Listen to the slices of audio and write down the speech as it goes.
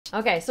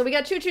Okay, so we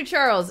got Choo Choo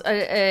Charles.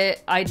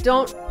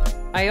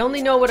 I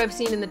only know what I've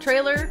seen in the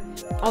trailer.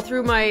 All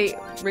through my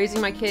raising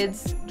my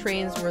kids,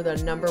 trains were the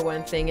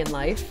 #1 thing in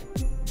life.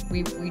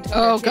 We took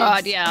our kids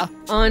God, yeah.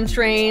 on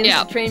trains,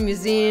 Yeah. train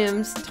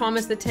museums.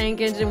 Thomas the Tank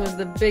Engine was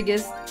the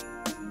biggest.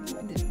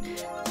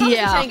 Thomas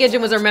Yeah. the Tank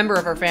Engine was a member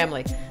of our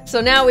family.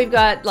 So now we've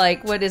got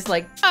like what is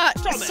like.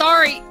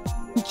 Sorry,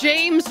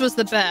 James was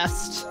the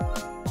best.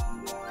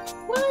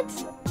 What?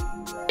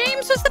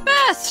 James was the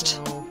best.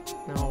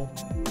 No.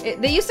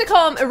 They used to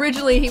call him,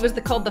 originally he was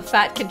called the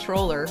Fat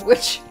Controller,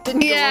 which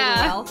didn't go over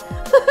well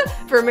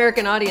for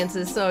American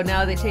audiences, so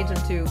now they changed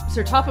him to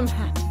Sir Topham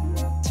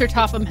Hatt. Sir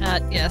Topham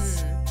Hatt,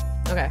 yes.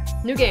 Okay,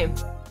 new game.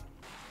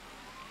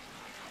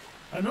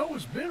 I know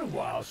it's been a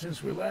while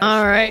since we last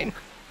All right.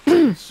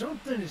 spoke.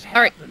 Something has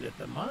All right. happened at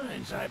the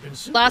mines I've been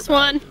Last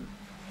one. supervising.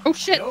 Oh,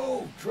 shit.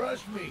 No,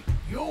 trust me,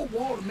 you'll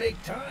want to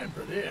make time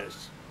for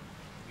this.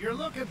 You're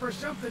looking for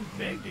something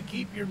big to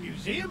keep your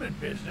museum in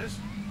business?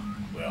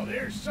 Well,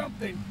 there's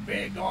something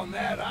big on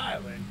that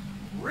island.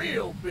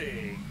 Real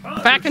big.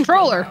 Fat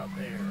Controller. Out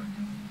there.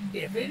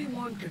 If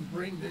anyone can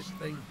bring this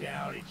thing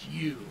down, it's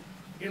you.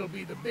 It'll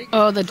be the biggest.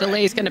 Oh, the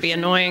delay's gonna be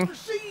annoying. Ever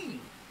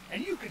seen.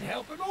 And you can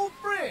help an old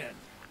friend.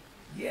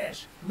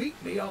 Yes, meet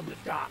me on the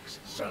docks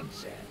at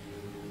sunset.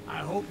 I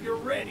hope you're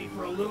ready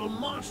for a little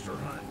monster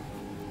hunt.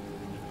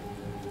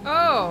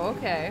 Oh,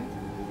 okay.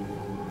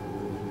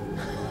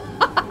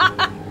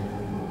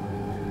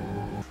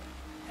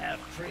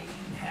 Half train,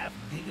 half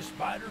GIGA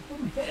Spider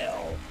from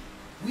Hell.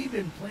 We've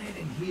been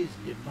planning his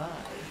demise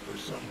for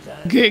some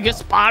time. GIGA now,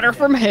 Spider and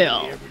from have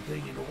Hell.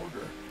 Everything in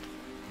order.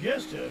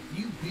 Just a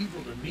few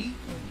people to meet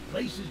and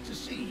places to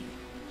see.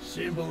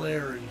 Simple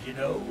errands, you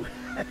know.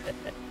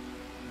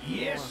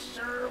 Yes,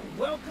 sir.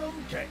 Welcome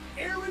to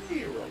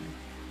Aranerum,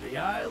 the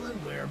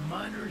island where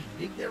miners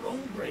dig their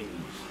own graves.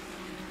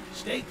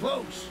 Stay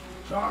close.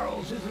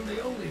 Charles isn't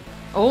the only.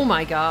 Oh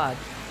my god.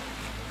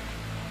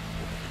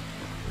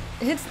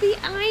 It's the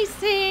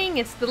icing!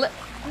 It's the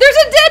there's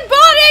a dead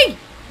body!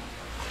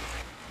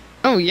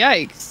 Oh,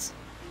 yikes.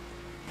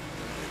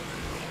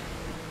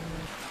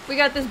 We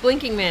got this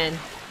blinking man.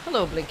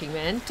 Hello, blinking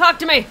man. Talk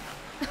to me!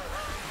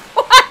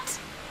 What?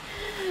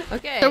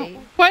 Okay. So,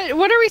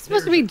 what are we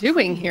supposed to be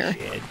doing here?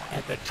 Shed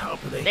at the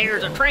top of the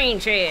There's a hill. train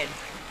shed.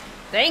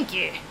 Thank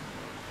you.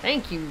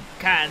 Thank you,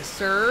 kind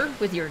sir,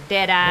 with your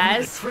dead One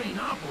of eyes. the train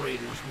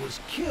operators was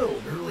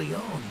killed early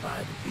on by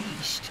the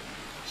beast,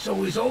 so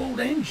his old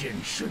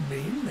engine should be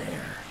in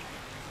there.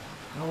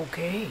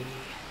 Okay.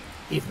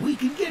 If we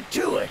can get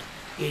to it,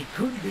 it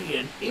could be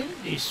an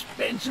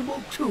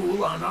indispensable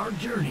tool on our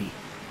journey.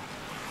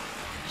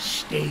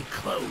 Stay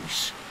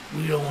close.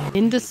 We don't want to be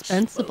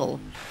Indispensable.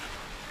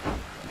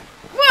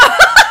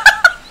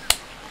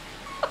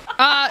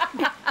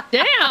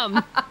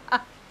 Damn.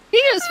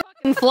 He just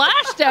fucking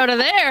flashed out of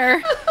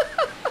there.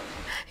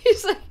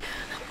 He's like,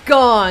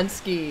 gone,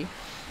 ski.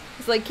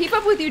 He's like, keep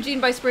up with Eugene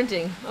by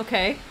sprinting.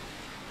 Okay.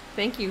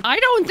 Thank you. I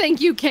don't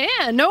think you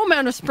can. No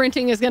amount of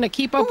sprinting is going to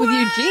keep up with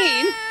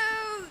Eugene.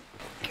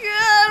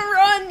 God,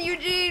 run,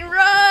 Eugene,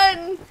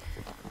 run!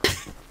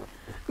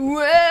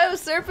 Whoa,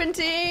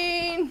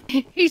 serpentine!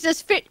 He's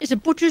as fit as a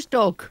butcher's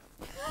dog.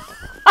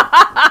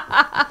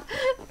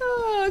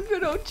 Oh,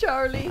 good old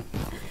Charlie.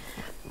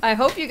 I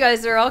hope you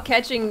guys are all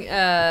catching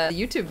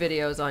YouTube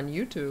videos on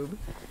YouTube.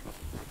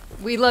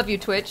 We love you,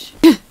 Twitch,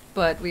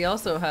 but we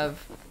also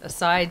have a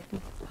side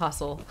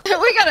hustle.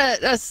 We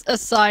got a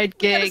side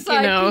gig,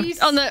 side you know,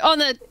 piece. on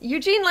the.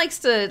 Eugene likes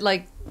to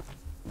like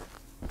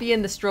be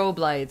in the strobe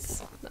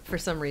lights for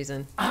some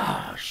reason.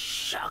 Ah,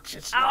 shucks,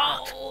 it's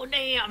locked. Oh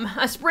damn!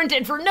 I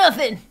sprinted for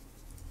nothing.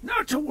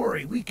 Not to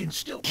worry, we can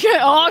still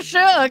Oh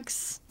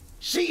shucks.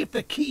 see if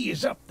the key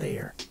is up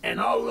there,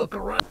 and I'll look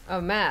around. Oh,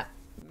 map.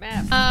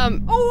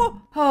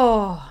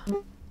 Oh,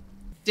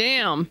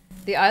 damn.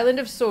 The island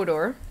of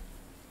Sodor.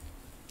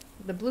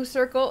 The blue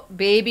circle.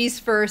 Baby's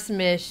first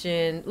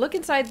mission. Look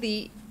inside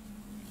the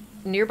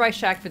nearby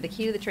shack for the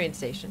key to the train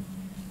station.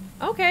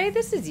 Okay,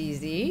 this is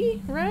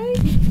easy, right?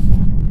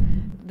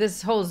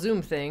 This whole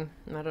zoom thing.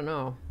 I don't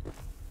know.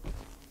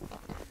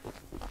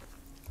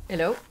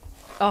 Hello?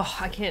 Oh,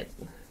 I can't.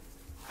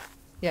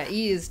 Yeah,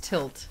 E is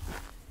tilt.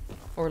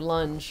 Or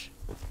lunge.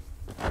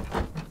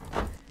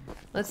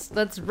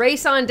 Let's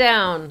race on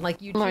down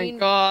like Eugene. Oh my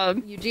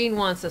god. Eugene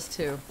wants us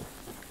to.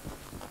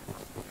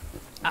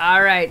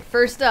 All right,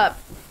 first up,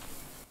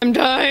 I'm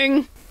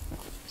dying.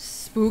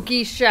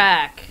 Spooky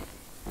Shack.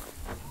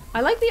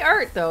 I like the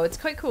art though; it's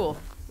quite cool.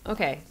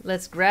 Okay,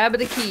 let's grab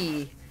the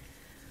key.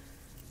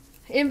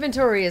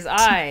 Inventory is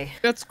I.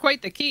 That's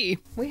quite the key.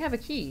 We have a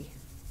key.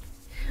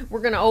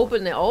 We're gonna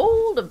open the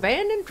old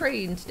abandoned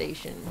train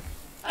station.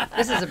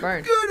 This is a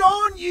burn. Good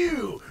on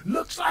you!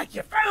 Looks like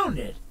you found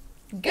it.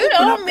 Good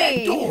Open on up that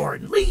me. door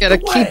and lead Gotta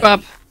the way. keep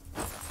up.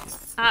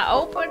 I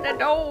opened the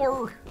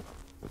door.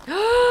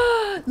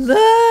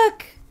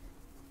 Look.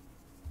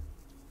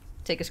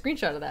 Take a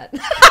screenshot of that.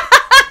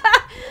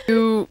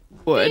 You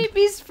would.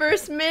 Baby's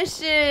first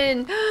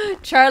mission.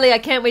 Charlie, I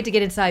can't wait to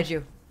get inside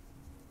you.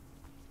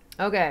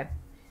 Okay.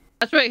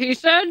 That's what he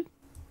said?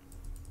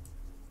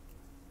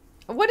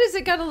 What is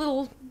it?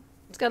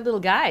 It's got a little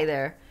guy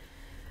there.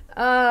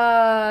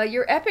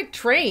 Your epic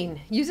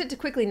train. Use it to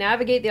quickly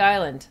navigate the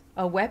island.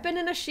 A weapon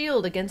and a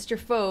shield against your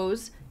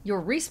foes.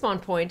 Your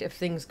respawn point if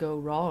things go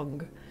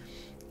wrong.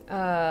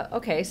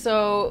 Okay,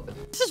 so...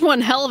 This is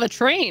one hell of a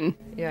train.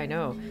 Yeah, I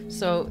know.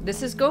 So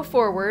this is go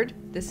forward.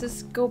 This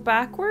is go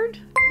backward.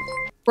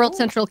 World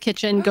Central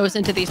Kitchen goes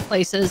into these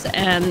places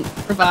and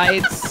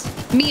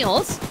provides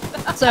meals.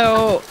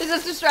 So... Is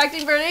this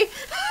distracting, Bernie?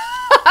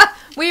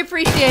 We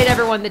appreciate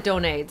everyone that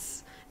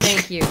donates.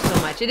 Thank you so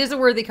much. It is a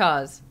worthy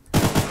cause.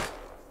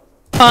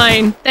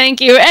 Fine.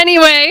 Thank you.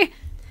 Anyway.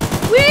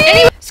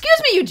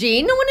 Excuse me,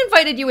 Eugene. No one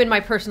invited you in my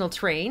personal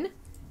train.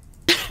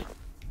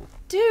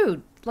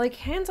 Dude, like,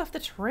 hands off the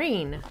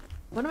train.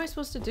 What am I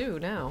supposed to do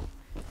now?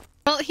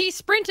 Well, he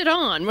sprinted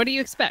on. What do you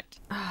expect?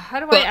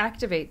 How do I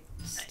activate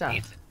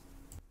stuff?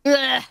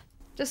 Ugh.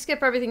 Just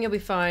skip everything, you'll be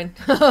fine.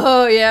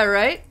 Oh, yeah,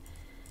 right?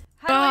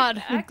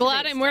 God, I'm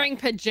glad I'm wearing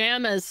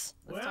pajamas.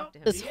 Well,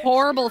 This the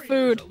horrible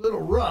exterior is food. a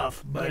little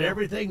rough, but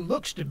everything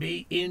looks to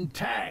be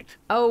intact.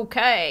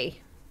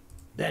 Okay.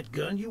 That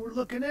gun you were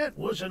looking at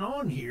wasn't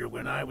on here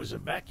when I was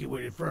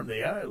evacuated from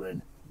the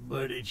island,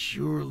 but it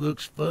sure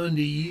looks fun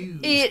to use.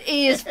 It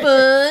is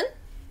fun.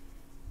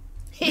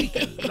 We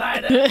can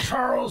light up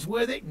Charles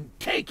with it and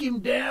take him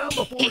down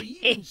before he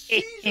even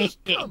sees us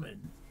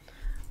coming.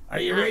 Are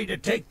you ready to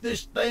take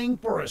this thing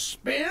for a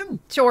spin?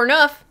 Sure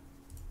enough.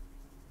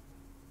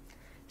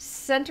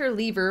 Center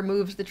lever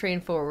moves the train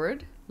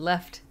forward.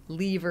 Left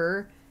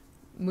lever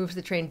moves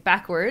the train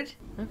backward.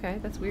 Okay,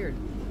 that's weird.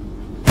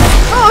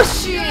 Oh,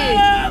 shit!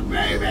 Yeah,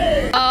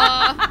 baby!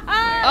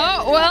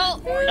 Oh, well,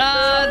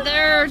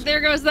 there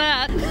goes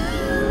that. Do you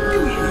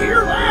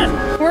hear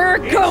that? We're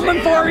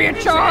coming for you,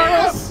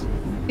 Charles.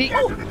 Get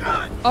to the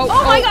gun! Oh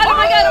my god, oh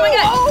my god, oh my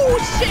god! Oh,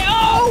 shit!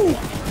 Oh!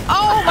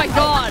 Oh my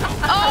god!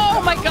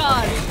 Oh my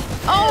god!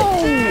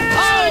 Oh!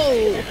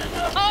 Oh!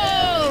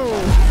 Oh!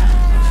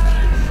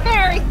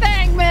 Merry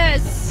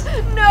Thankmas!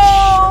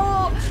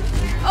 No!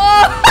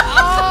 Oh!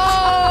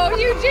 Oh!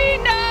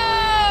 Eugene, no!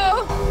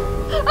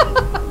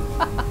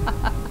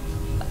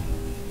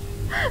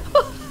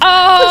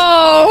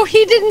 Oh!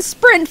 He didn't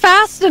sprint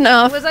fast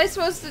enough. Was I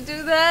supposed to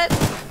do that?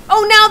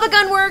 Oh, now the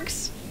gun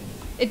works!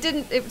 It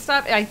didn't, it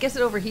stopped, I guess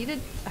it overheated?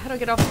 How do I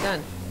get off the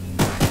gun?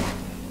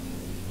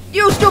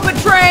 You stupid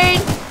train!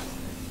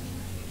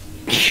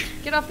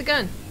 Get off the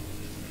gun.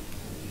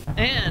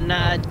 And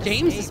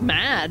James is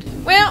mad.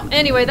 Well,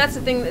 anyway, that's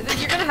the thing.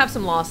 You're gonna have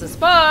some losses.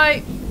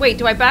 Bye! Wait,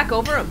 do I back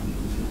over him?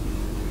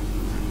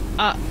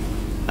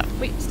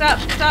 Wait, stop.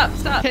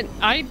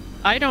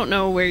 I don't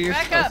know where you're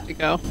Back supposed up. to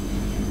go.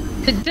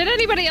 Did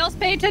anybody else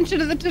pay attention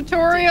to the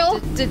tutorial?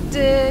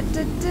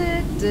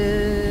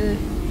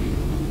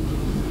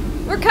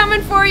 We're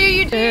coming for you,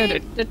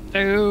 Eugene!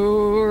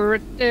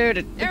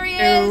 There he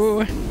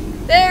is!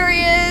 There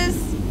he is!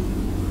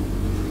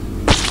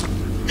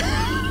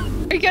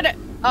 Are you gonna...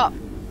 Oh.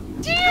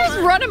 Did you just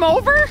run him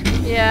over?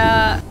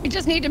 Yeah. We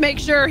just need to make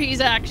sure he's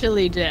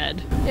actually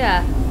dead.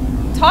 Yeah.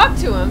 Talk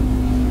to him.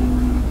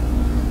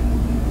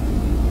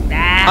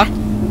 Ah.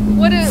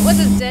 What's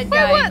a dead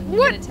guy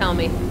gonna tell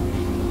me?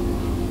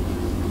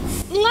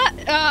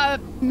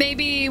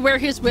 Maybe where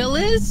his will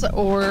is,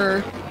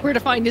 or where to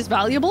find his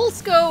valuables?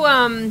 Let's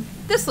go,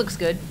 this looks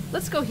good.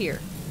 Let's go here.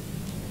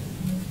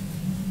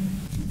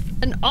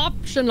 An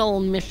optional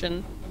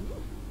mission.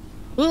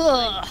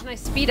 Ugh. Can I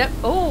speed up?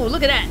 Oh,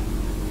 look at that.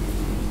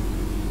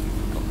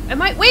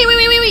 Am I?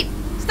 Wait.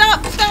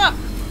 Stop.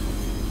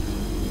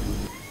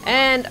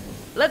 And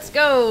let's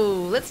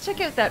go. Let's check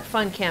out that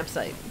fun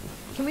campsite.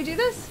 Can we do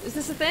this? Is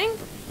this a thing?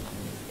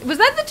 Was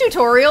that the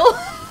tutorial?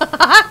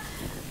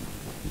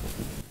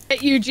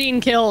 Get Eugene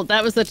killed.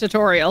 That was the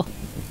tutorial.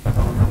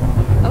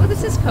 Oh,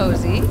 this is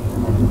cozy.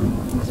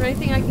 Is there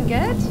anything I can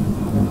get?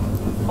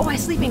 Oh, my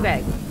sleeping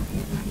bag.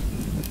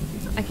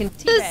 I can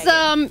teabag This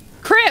is,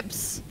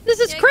 Crips. This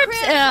is Crips.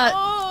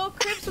 Oh,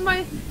 Crips,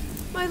 my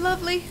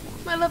lovely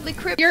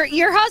Crips.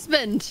 Your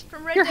husband.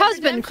 From Red Your Dead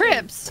husband, Redemption.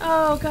 Crips.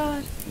 Oh,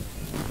 God.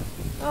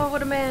 Oh,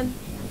 what a man.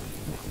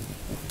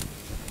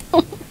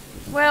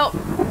 Well,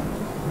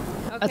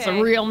 okay. That's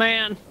a real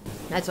man.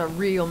 That's a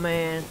real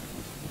man.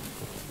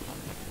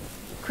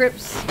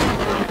 Crips.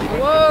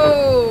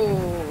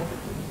 Whoa.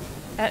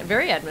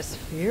 Very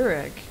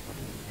atmospheric.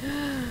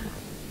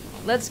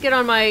 Let's get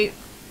on my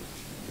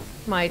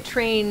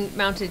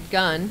train-mounted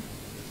gun.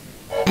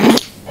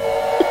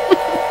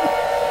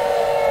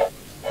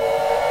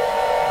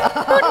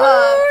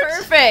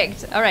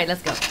 Perfect. All right,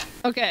 let's go.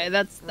 Okay,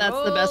 that's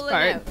the best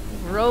part.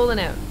 Rolling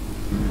out.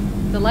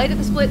 The light at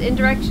the split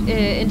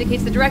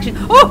indicates the direction.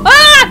 Oh!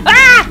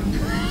 Ah!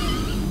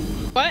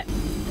 What?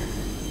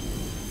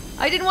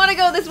 I didn't want to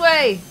go this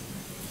way.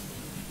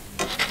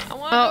 I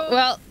want to Oh, go.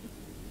 well,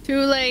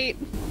 too late.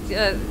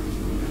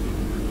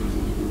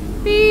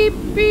 Beep,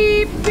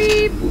 beep,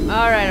 beep.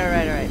 All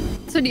right.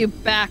 So you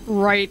back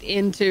right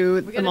into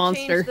We're the gonna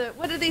monster. change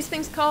what are these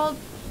things called?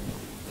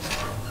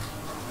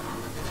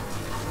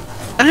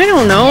 I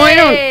don't know. I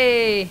don't.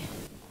 Yay!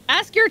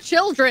 Ask your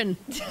children.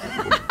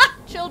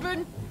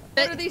 Children,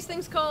 What are these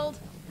things called?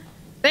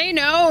 They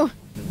know.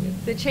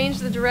 They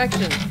changed the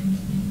direction.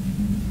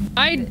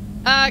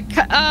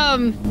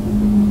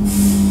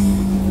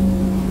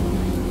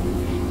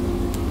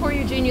 Poor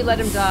Eugene, you let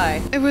him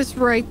die. It was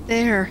right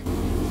there.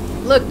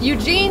 Look,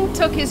 Eugene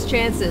took his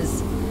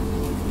chances.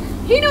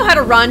 He knew how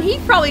to run. He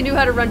probably knew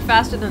how to run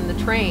faster than the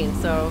train,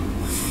 so...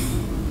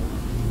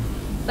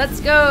 Let's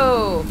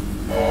go!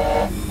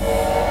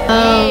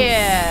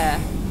 Yeah!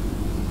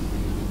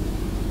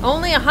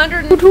 Only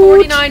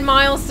 149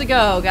 miles to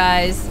go,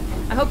 guys.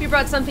 I hope you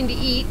brought something to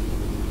eat.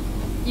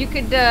 You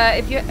could,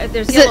 if you...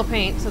 there's yellow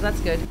paint, so that's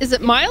good. Is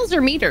it miles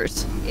or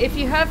meters? If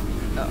you have...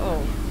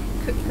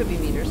 could be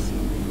meters.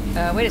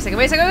 Wait a second,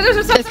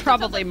 It's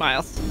probably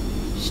miles.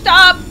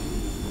 Stop!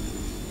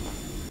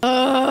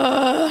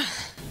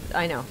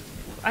 I know.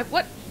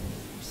 What?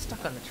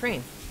 Stuck on the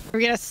train.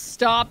 We're gonna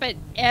stop at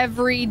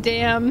every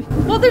damn...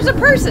 Well, there's a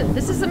person.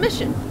 This is a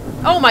mission.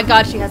 Oh my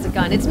god, she has a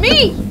gun. It's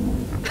me!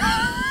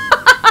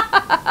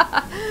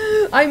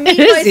 I meet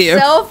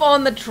myself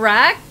on the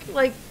track?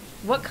 Like,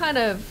 what kind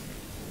of...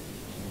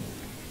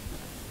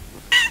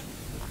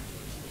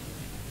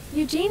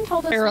 Eugene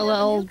told us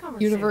parallel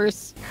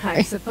universe.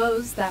 I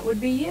suppose that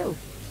would be you.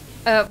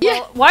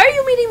 Well, why are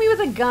you meeting me with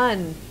a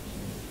gun?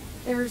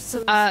 There's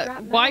some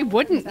why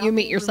wouldn't you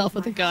meet yourself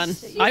with a gun?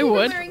 I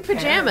would. Wearing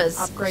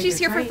pajamas. She's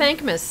here for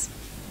Thankmas.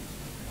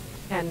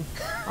 And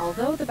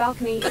although the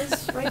balcony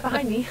is right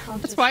behind me,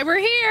 that's why we're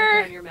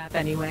here. On your map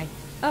anyway.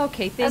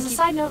 Okay, thank you. As a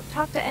side note,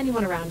 talk to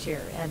anyone around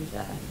here, and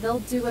they'll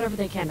do whatever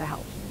they can to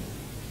help.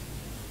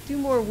 Do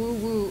more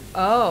woo-woo.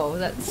 Oh,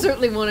 that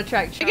certainly won't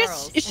attract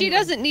Charles. I guess she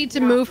doesn't need to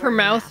move her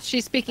mouth.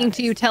 She's speaking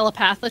to you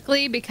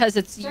telepathically because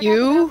it's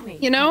you,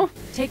 you know?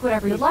 Take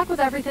whatever you'd like with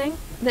everything.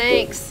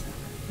 Thanks.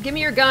 Give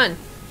me your gun.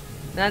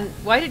 Then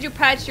why did you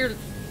patch your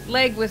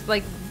leg with,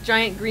 like,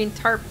 giant green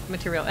tarp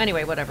material?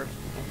 Anyway, whatever.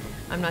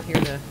 I'm not here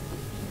to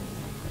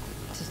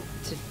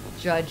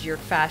judge your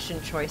fashion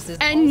choices.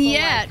 And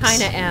yet... I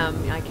kind of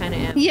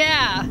am.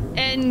 Yeah,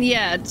 and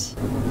yet...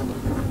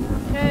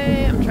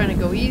 Okay, I'm trying to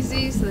go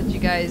easy so that you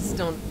guys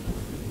don't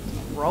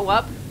throw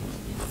up.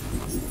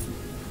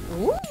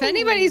 Ooh. If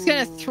anybody's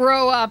gonna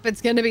throw up,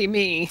 it's gonna be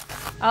me.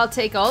 I'll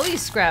take all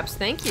these scraps,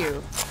 thank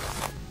you.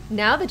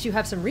 Now that you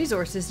have some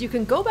resources, you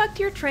can go back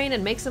to your train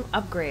and make some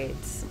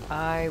upgrades.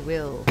 I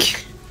will.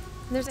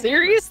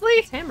 Seriously?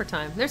 It's hammer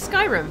time. There's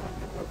Skyrim.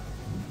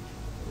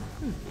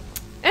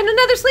 And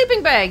another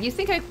sleeping bag! You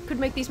think I could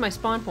make these my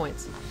spawn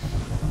points.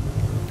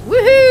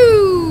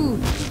 Woohoo!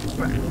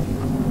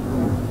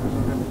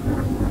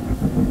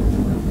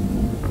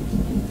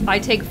 I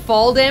take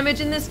fall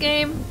damage in this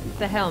game? What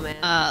the hell,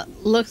 man?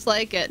 Looks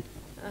like it.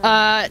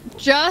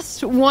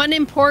 Just one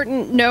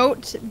important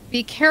note.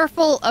 Be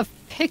careful of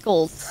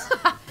pickles.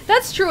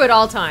 That's true at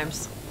all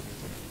times.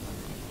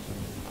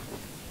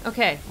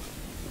 Okay.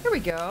 Here we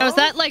go. Now, is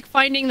that like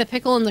finding the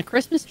pickle in the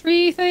Christmas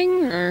tree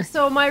thing? Or?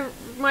 So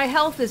my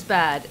health is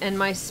bad, and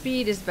my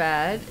speed is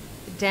bad.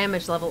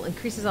 Damage level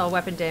increases all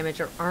weapon damage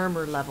or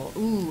armor level.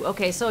 Ooh,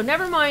 okay, so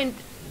never mind.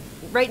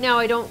 Right now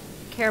I don't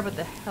care about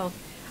the health.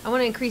 I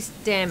want to increase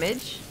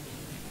damage.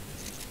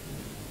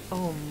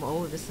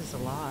 Oh, this is a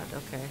lot.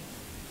 Okay.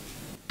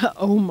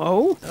 Oh,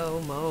 Mo? Oh,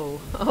 Mo.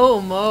 Oh,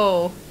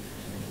 Mo.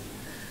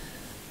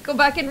 Go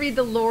back and read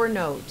the lore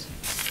note.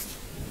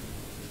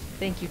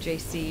 Thank you,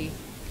 JC.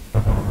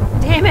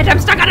 Damn it, I'm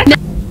stuck on it!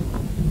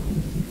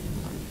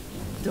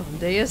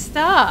 ¿Dónde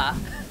está?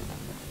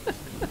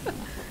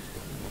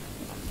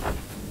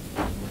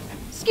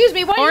 Excuse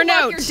me, why do you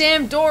lock your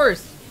damn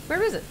doors?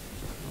 Where is it?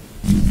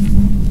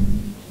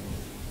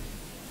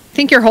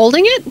 Think you're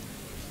holding it?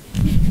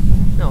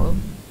 No.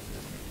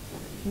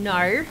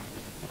 No.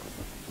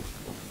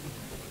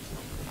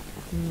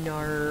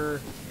 No.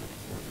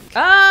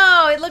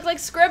 Oh, it looked like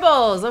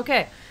scribbles.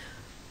 Okay.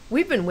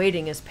 We've been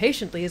waiting as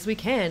patiently as we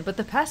can, but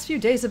the past few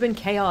days have been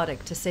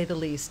chaotic, to say the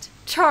least.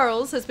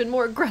 Charles has been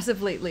more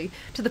aggressive lately,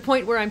 to the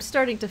point where I'm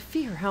starting to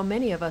fear how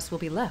many of us will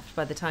be left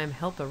by the time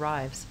help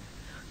arrives.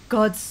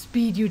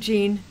 Godspeed,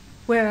 Eugene.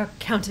 We're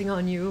counting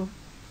on you.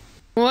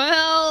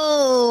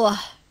 Well,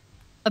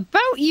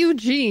 about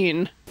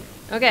Eugene.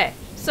 Okay,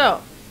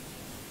 so.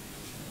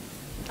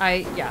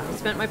 I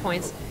spent my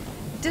points.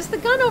 Does the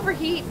gun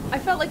overheat? I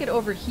felt like it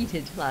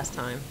overheated last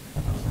time.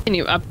 Can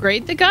you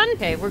upgrade the gun?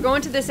 Okay, we're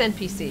going to this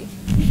NPC.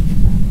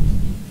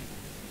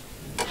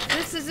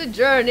 This is a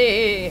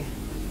journey.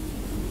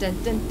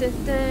 Dun, dun, dun,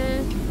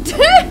 dun.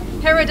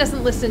 Hera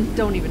doesn't listen.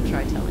 Don't even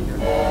try telling her.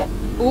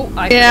 Ooh,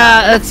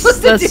 yeah,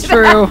 that's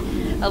true.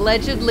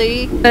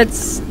 Allegedly.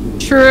 That's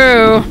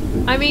true.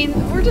 I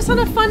mean, we're just on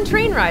a fun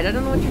train ride. I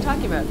don't know what you're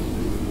talking about.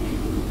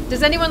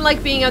 Does anyone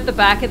like being out the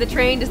back of the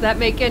train? Does that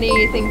make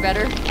anything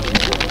better?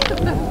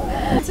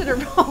 That's in a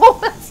row.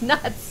 That's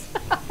nuts.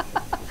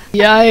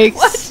 Yikes.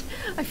 What?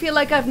 I feel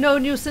like I've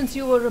known you since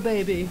you were a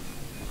baby.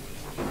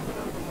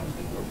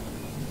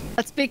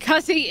 That's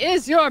because he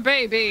is your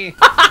baby.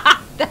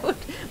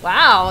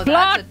 Wow.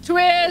 Plot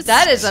twist.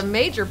 That is a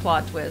major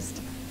plot twist.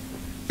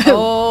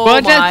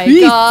 Oh my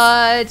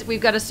god.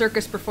 We've got a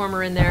circus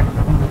performer in there.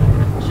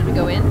 Should we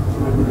go in?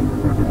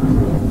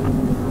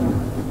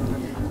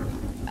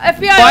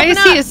 FBI, Why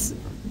open is up!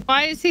 he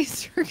why is he a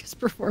circus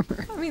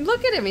performer? I mean,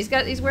 look at him.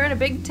 He's wearing a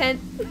big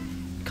tent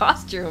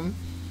costume.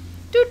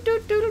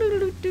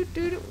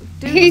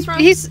 He's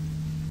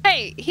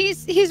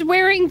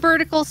wearing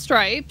vertical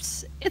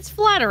stripes. It's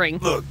flattering.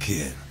 Look,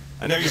 kid,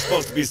 I know you're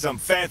supposed to be some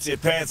fancy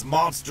pants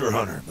monster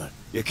hunter, but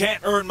you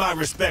can't earn my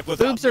respect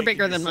without Boobs are making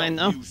bigger than mine,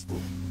 yourself though. useful.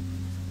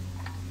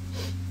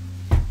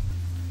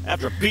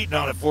 After beating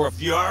on it for a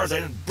few hours, I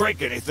didn't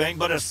break anything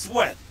but a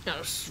sweat.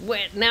 Oh,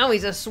 sweat. Now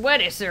he's a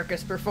sweaty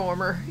circus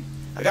performer.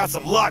 I got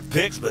some lock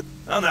picks, but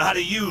I don't know how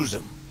to use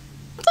them.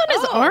 What's on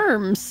his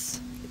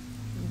arms?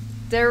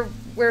 They're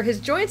where his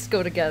joints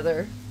go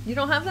together. You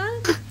don't have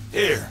that?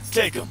 Here,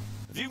 take them.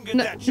 If you can get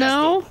that chest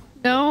No, open,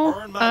 no.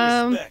 earn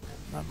my respect.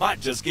 I might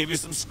just give you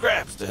some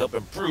scraps to help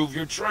improve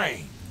your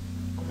train.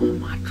 Oh,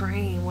 my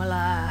train. Well,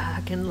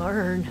 I can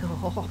learn.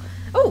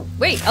 Oh,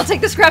 wait. I'll take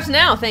the scraps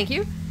now. Thank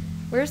you.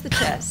 Where's the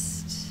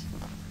chest?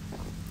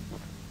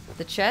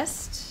 The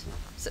chest?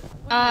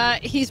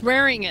 He's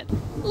wearing it.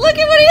 Look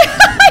at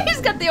what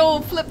he's got the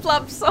old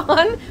flip-flops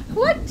on.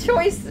 What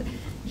choice?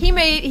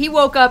 He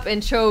woke up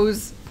and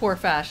chose poor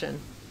fashion.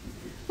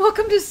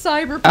 Welcome to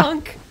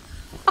Cyberpunk.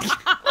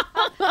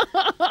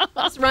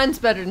 This runs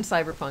better than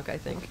Cyberpunk, I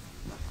think.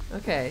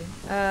 Okay.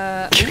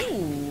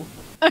 Ooh.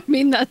 I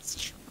mean,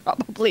 that's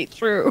probably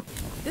true.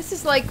 This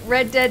is like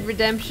Red Dead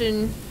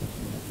Redemption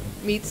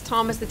meets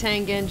Thomas the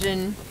Tank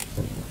Engine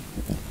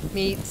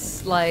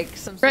meets like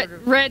some sort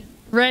of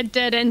Red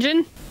Dead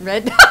Engine.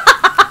 Red.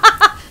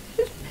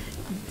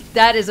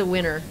 That is a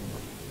winner.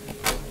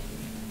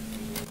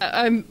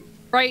 I'm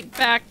right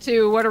back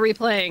to what are we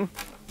playing?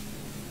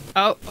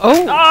 Oh.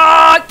 Oh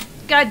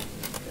God!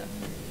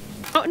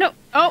 Oh no!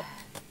 Oh!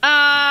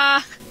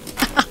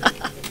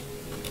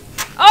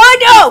 Oh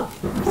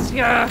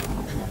no!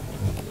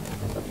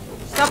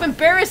 Stop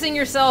embarrassing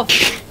yourself.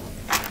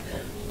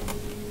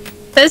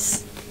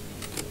 This.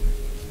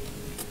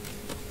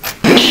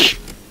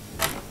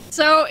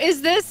 So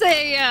is this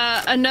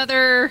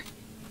another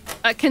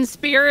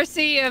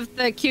conspiracy of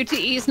the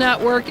QTEs not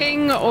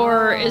working,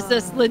 or is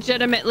this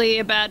legitimately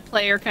a bad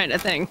player kind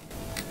of thing?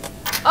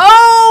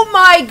 Oh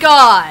my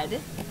God!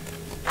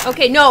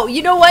 Okay, no,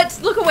 you know what?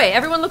 Look away.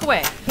 Everyone look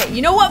away. Okay,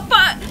 you know what?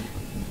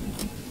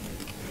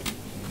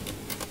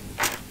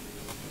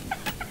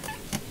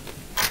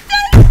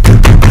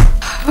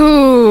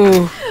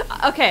 Ooh.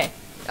 Okay.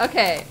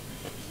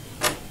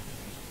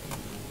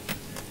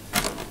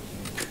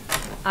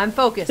 I'm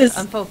focused.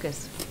 I'm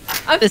focused.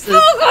 This is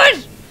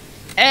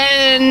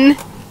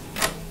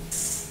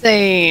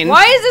insane.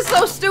 Why is this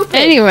so stupid?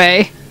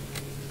 Anyway.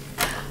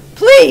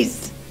 Please!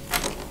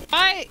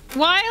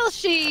 While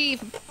she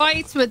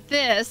fights with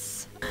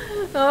this...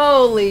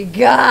 Holy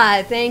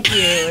God, thank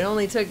you. It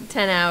only took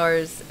 10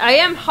 hours. I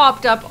am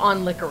hopped up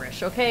on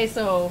licorice, okay?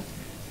 So,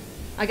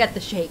 I got the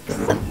shakes.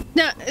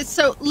 No,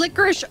 so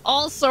licorice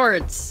all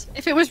sorts.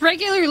 If it was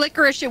regular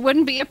licorice, it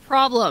wouldn't be a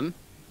problem.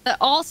 The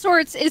all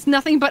sorts is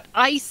nothing but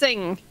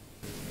icing.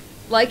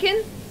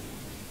 Lichen?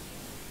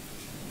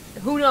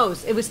 Who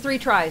knows? It was 3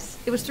 tries.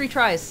 It was 3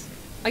 tries.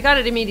 I got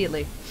it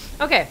immediately.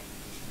 Okay.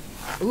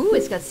 Ooh,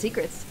 it's got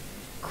secrets.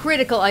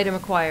 Critical item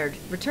acquired.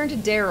 Return to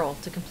Daryl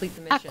to complete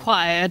the mission.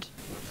 Acquired.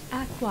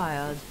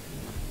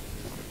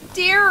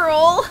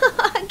 Daryl!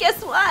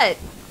 Guess what?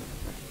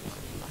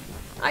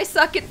 I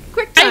suck at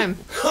quick time.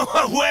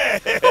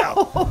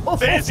 Well,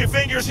 Fancy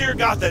Fingers here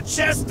got the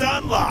chest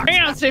unlocked.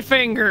 Fancy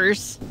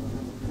fingers.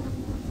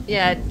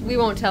 Yeah, we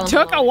won't tell him.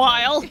 Took a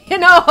while. You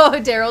know,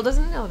 Daryl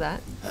doesn't know that.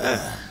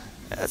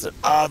 That's an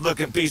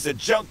odd-looking piece of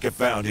junk you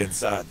found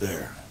inside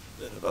there.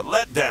 Bit of a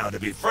letdown, to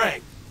be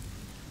frank.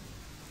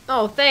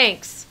 Oh,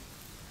 thanks.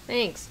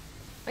 Thanks.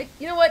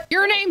 You know what?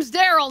 Your name's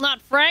Daryl, not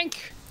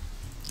Frank.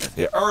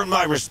 You earned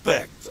my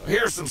respect. So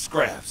here's some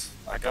scraps,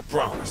 like I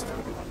promised.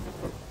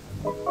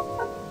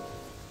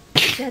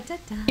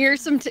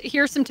 Here's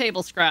some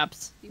table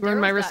scraps. You earn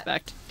my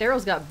respect.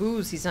 Daryl's got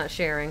booze he's not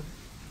sharing.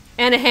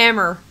 And a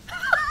hammer.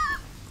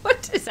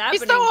 What is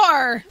happening?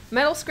 Thor!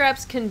 Metal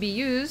scraps can be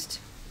used.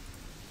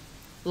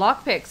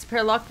 Lockpicks.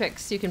 Pair of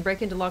lockpicks. You can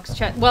break into Locke's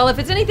chest. Well, if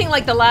it's anything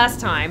like the last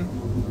time.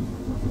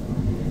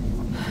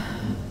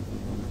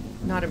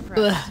 Not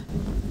impressed.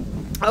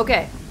 Ugh.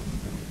 Okay.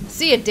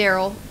 See ya,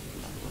 Daryl.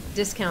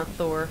 Discount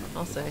Thor,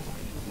 I'll say.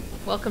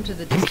 Welcome to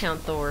the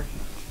discount Thor.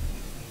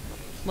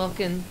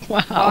 Welcome.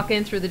 Wow. Walk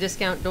in through the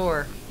discount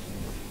door.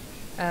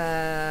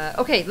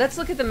 Okay, let's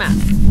look at the map.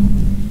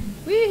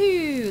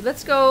 Woohoo!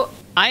 Let's go.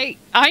 I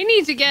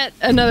need to get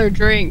another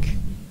drink.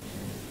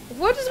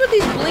 What is with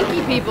these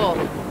blinky people?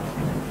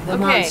 The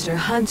monster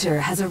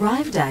hunter has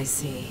arrived, I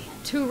see.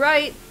 To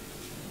right.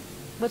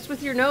 What's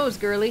with your nose,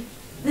 girly?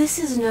 This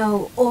is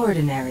no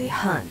ordinary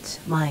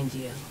hunt, mind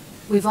you.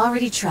 We've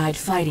already tried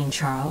fighting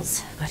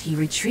Charles, but he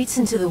retreats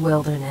into the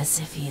wilderness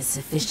if he is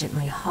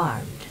sufficiently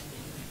harmed.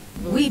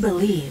 We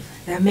believe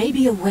there may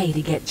be a way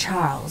to get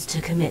Charles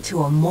to commit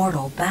to a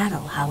mortal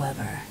battle,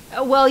 however.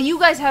 Well, you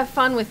guys have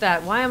fun with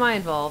that. Why am I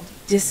involved?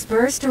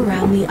 Dispersed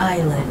around the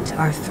island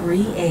are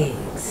 3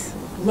 eggs.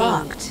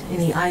 locked in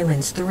the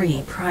island's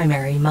 3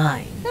 primary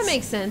mines. That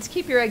makes sense.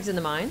 Keep your eggs in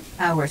the mine.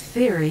 Our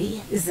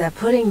theory is that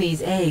putting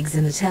these eggs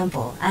in the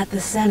temple at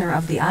the center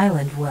of the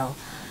island will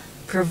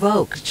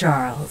provoke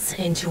Charles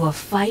into a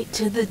fight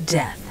to the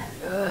death.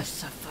 Ugh,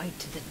 it's a fight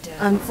to the death.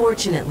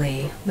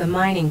 Unfortunately, the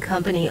mining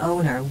company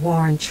owner,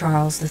 Warren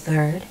Charles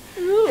III,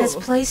 has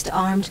placed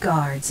armed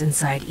guards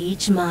inside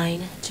each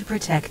mine to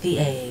protect the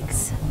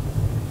eggs.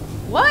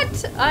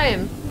 What? I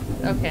am...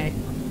 Okay.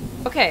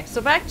 Okay,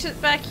 so back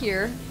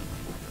here.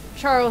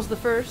 Charles the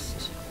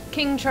First.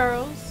 King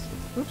Charles.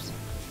 Oops.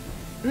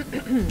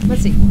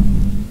 Let's see.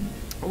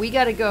 We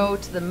gotta go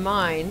to the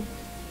mine.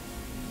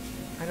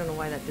 I don't know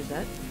why that did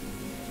that.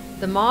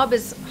 The mob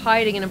is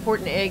hiding an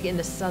important egg in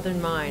the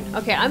southern mine.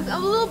 Okay, I'm a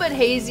little bit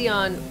hazy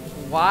on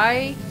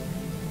why.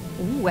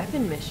 Ooh,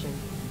 weapon mission.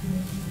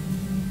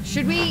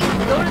 Should we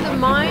go to the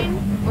mine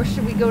or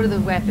should we go to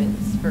the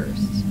weapons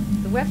first?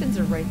 The weapons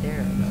are right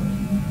there, though.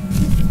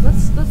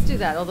 Let's do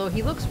that. Although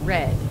he looks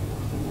red,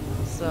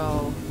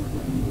 so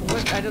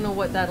I don't know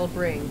what that'll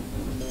bring.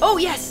 Oh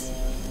yes.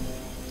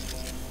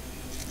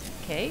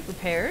 Okay,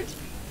 repaired.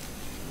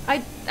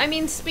 I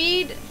mean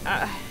speed.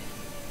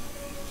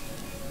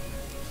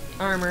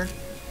 Armor.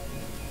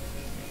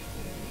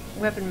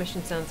 Weapon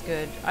mission sounds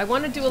good. I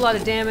want to do a lot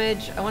of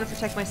damage. I want to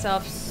protect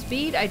myself.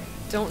 Speed, I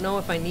don't know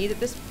if I need at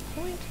this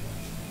point.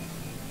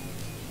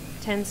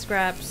 10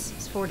 scraps.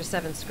 It's 4 to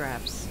 7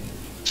 scraps.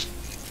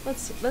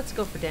 Let's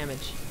go for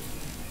damage.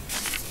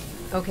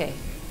 Okay.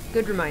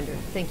 Good reminder.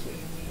 Thank you.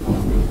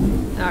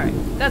 Alright.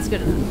 That's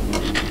good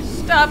enough.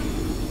 Stop!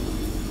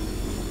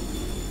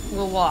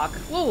 We'll walk.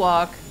 We'll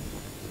walk.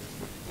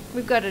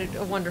 We've got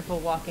a wonderful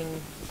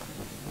walking...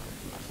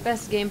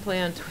 Best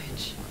gameplay on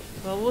Twitch.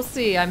 Well, we'll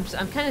see. I'm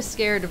kind of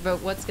scared about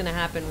what's going to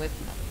happen with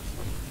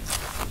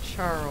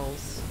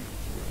Charles.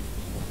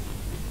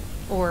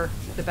 Or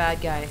the bad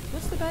guy.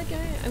 What's the bad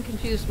guy? I'm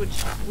confused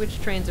which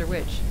trains are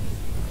which.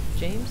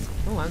 James?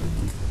 Oh,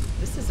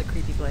 this is a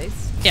creepy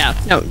place. Yeah,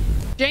 no.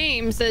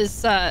 James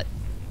is the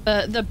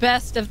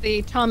best of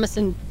the Thomas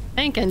and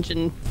Tank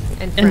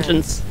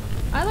engines.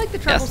 I like the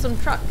troublesome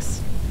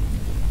trucks.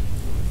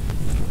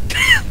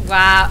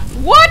 Wow.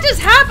 What is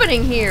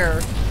happening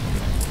here?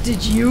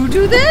 Did you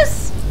do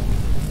this?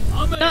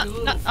 I'll make a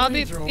little I'll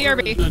be flamethrower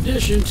BRB. in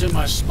addition to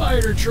my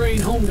spider train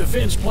home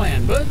defense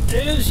plan, but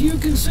as you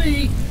can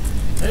see,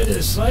 it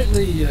has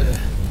slightly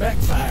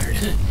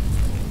backfired.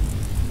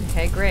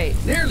 Okay, great.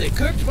 Nearly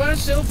cooked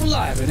myself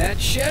alive in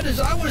that shed as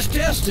I was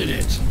testing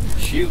it.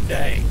 Shoot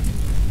dang.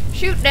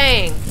 Shoot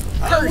dang.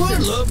 I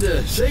would love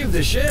to save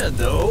the shed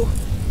though.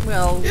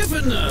 Well, If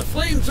a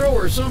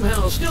flamethrower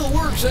somehow still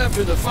works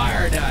after the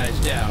fire dies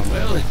down,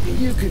 well,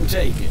 you can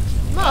take it.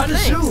 well, I'd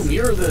thanks. assume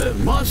you're the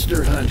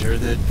monster hunter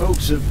that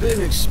folks have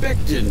been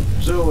expecting,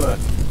 so a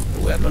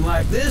weapon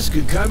like this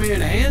could come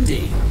in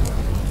handy.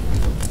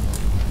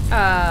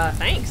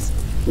 Thanks.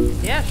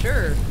 Yeah,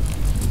 sure.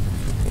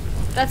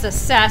 That's a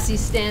sassy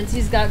stance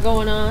he's got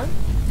going on.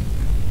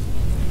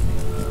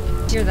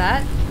 Hear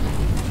that?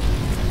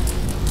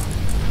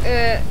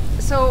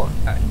 So,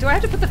 do I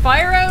have to put the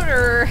fire out,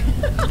 or?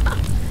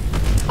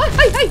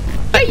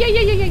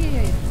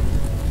 Yeah.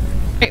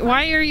 Wait,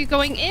 why are you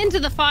going into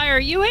the fire,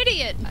 you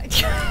idiot?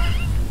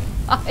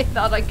 I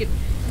thought I could...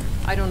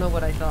 I don't know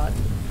what I thought.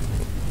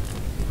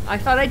 I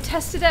thought I'd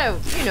test it out,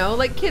 you know,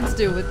 like kids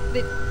do with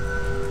the...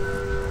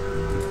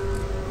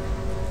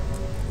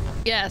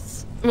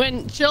 Yes,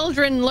 when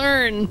children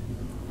learn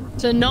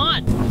to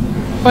not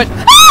put...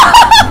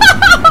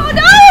 Oh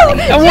no!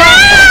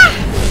 Yeah!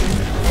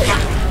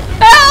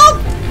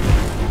 Help!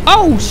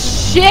 Oh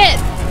shit!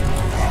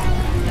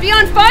 Be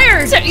on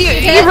fire! So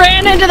you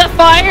ran into the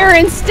fire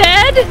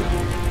instead?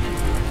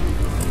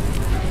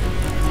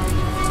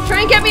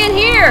 Try and get me in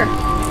here!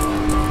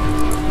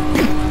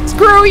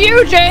 Screw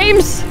you,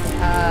 James!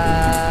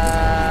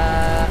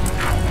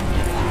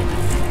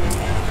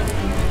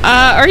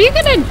 Are you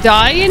gonna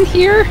die in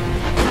here?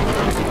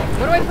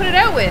 What do I put it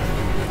out with?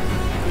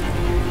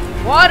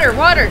 Water,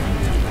 water!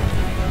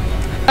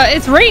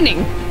 It's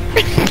raining.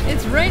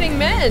 It's raining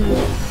men!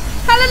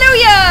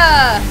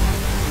 Hallelujah!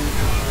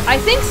 I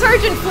think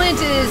Sergeant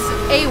Flint is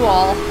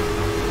AWOL.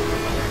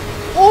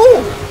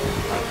 Oh!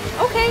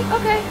 Okay,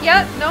 okay.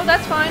 Yeah, no,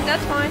 that's fine,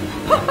 that's fine.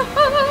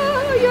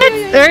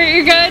 Yeah. There,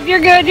 you're good, you're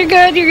good, you're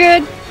good, you're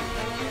good.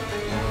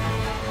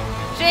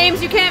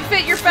 James, you can't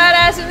fit your fat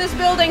ass in this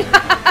building.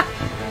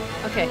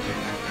 Okay.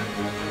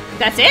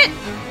 That's it?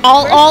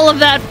 All of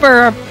that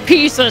for a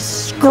piece of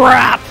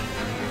scrap.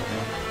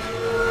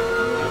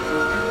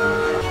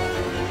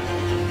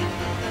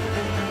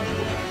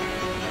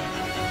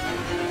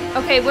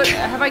 Okay, what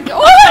have I...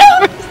 Oh!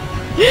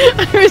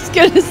 I was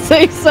gonna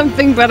say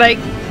something, but I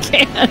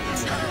can't.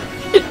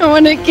 I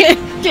want to get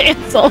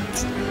canceled.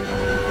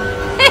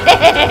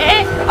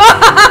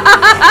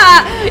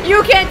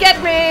 You can't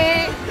get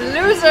me!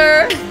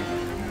 Loser!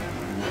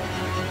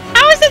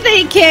 How is it that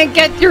he can't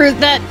get through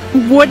that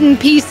wooden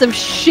piece of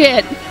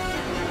shit?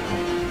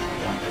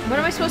 What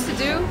am I supposed to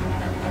do?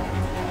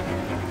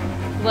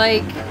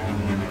 Like...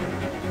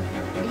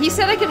 He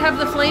said I could have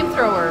the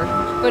flamethrower.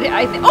 But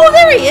oh,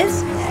 there he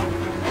is!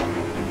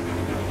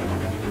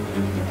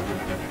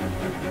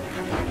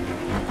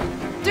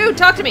 Dude,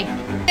 talk to me!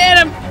 Get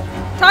him!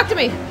 Talk to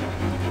me!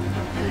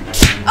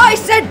 I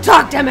said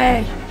talk to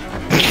me!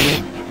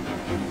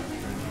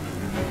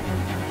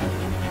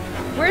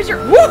 Where's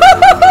your...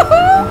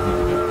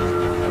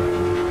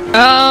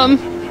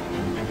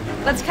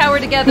 Let's cower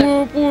together.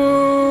 Whoop,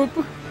 whoop.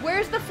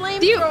 Where's the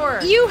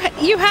flamethrower?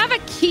 You have a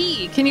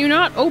key. Can you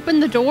not open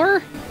the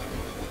door?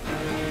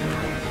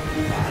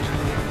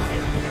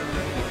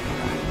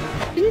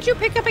 Didn't you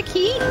pick up a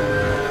key?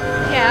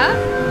 Yeah,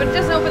 but it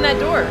doesn't open that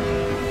door.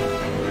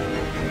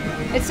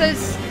 It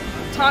says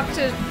talk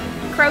to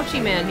Crouchy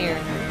Man here.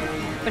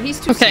 But he's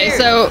too scared. Okay,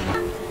 so...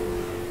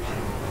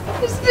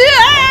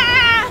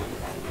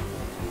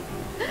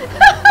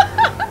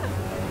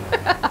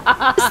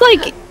 It's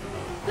like...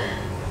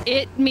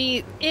 It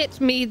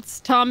meets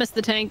Thomas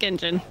the Tank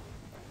Engine.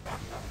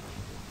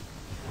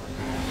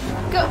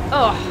 Go.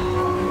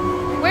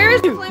 Oh. Where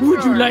is the flamethrower?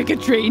 Would you like a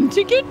train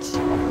ticket?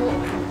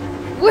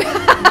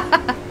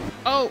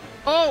 Oh.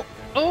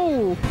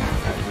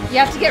 You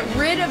have to get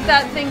rid of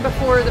that thing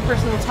before the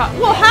person will talk.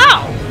 Well,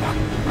 how?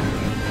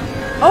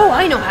 Oh,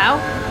 I know how.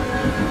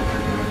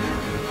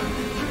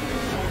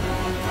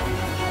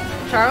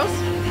 Charles?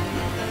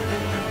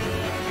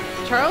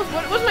 Charles?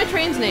 What was my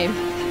train's name?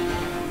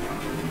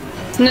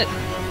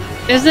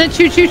 Isn't it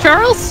Choo Choo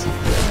Charles?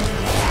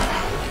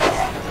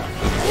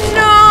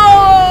 No!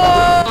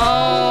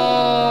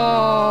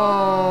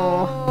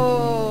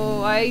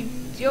 Oh.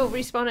 Yo,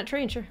 respawn at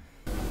train, sure.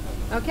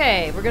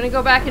 Okay, we're gonna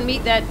go back and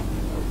meet that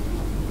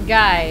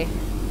guy.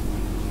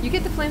 You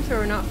get the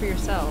flamethrower not for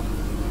yourself.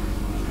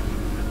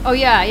 Oh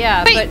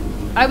yeah, Wait. but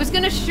I was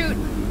gonna shoot.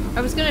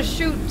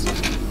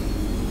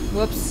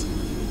 Whoops.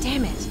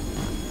 Damn it.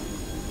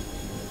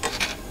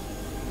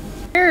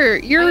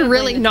 You're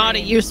really blame the not a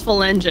train.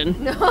 useful engine.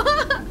 No.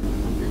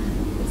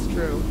 It's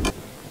true.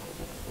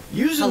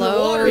 Using the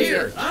Hello? water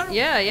here. I don't-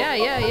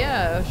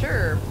 Yeah,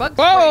 sure. Bug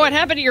Whoa, spray. what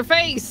happened to your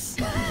face?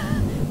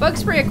 Bug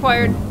spray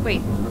acquired.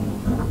 Wait.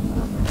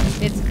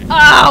 It's...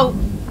 Ow!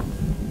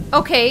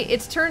 Okay,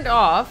 it's turned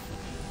off.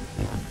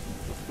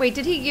 Wait,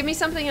 did he give me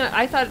something?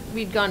 I thought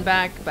we'd gone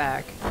back.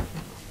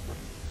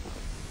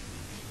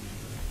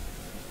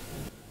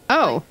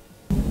 Oh.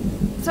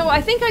 So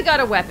I think I got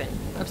a weapon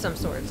of some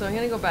sort, so I'm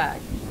gonna go back.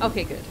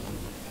 Okay, good.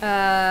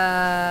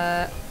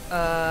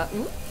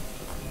 Ooh.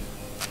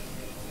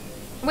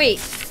 Wait,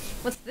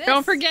 what's this?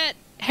 Don't forget,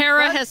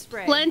 Hera Bug has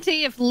spray.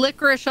 plenty of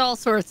licorice all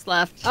sorts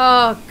left.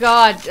 Oh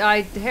God,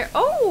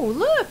 oh,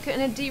 look,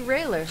 and a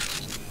derailer.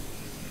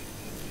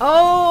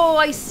 Oh,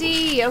 I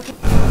see. Okay.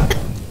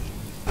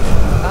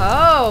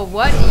 Oh,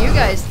 what do you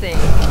guys think?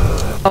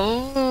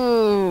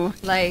 Oh.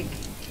 Like,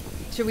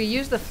 should we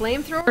use the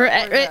flamethrower?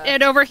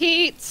 It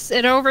overheats.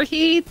 It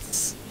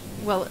overheats.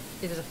 Well,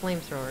 it is a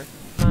flamethrower.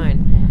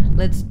 Fine.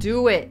 Let's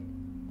do it.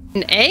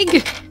 An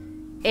egg?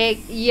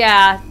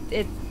 Yeah,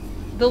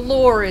 the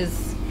lore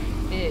is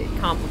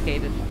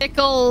complicated.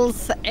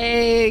 Pickles,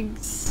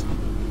 eggs.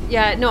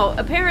 Yeah, no,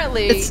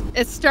 apparently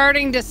It's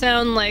starting to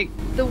sound like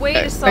the way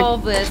to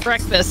solve this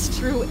breakfast. is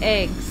through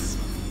eggs.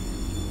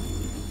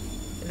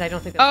 And I don't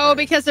think that's Oh, right.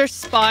 because they're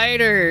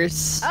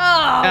spiders. Oh,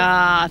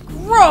 God.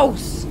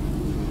 gross!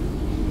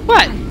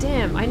 What?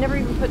 Damn, I never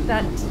even put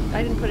that.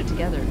 I didn't put it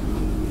together.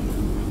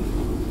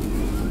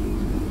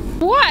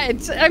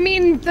 What? I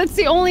mean, that's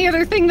the only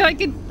other thing that I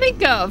could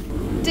think of.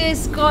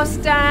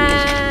 Disgusting!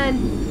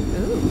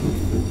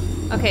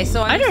 Ooh. Okay,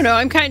 so I don't know.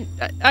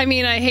 I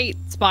mean, I hate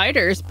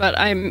spiders, but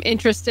I'm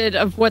interested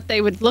of what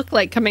they would look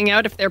like coming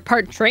out if they're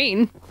part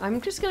train. I'm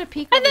just gonna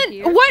peek And over then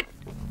here.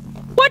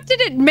 what did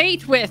it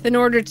mate with in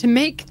order to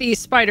make these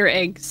spider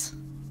eggs?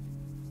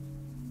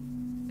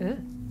 Ugh.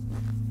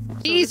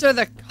 These are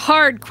the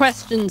hard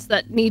questions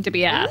that need to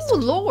be asked. Ooh,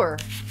 lore.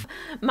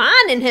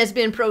 Mining has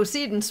been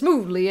proceeding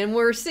smoothly, and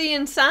we're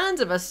seeing signs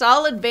of a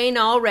solid vein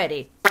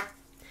already.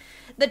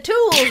 The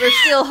tools are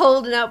still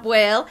holding up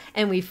well,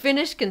 and we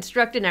finished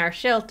constructing our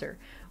shelter.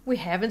 We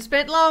haven't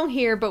spent long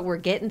here, but we're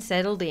getting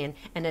settled in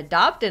and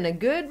adopting a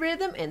good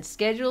rhythm and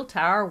schedule to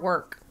our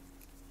work.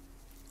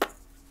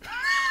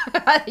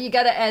 You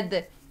gotta add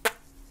the...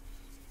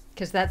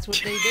 because that's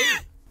what they do.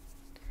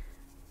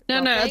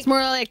 No, Okay. it's more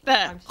like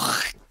that.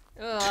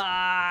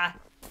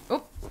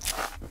 Oh,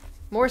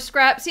 more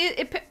scrap. See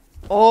it.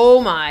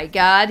 Oh my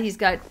God,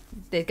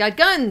 they've got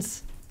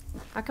guns.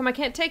 How come I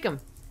can't take them?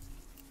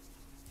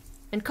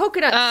 And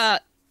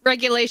coconuts.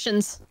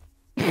 Regulations.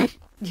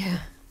 Yeah,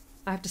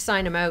 I have to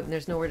sign them out, and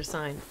there's nowhere to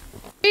sign.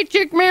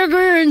 Chick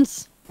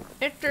migrants.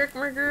 Electric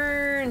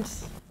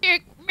migrants.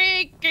 Chick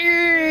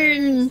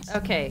migrants.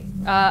 Okay,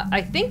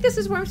 I think this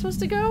is where I'm supposed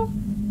to go.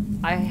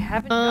 I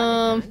haven't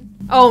got it done.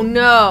 Oh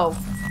no.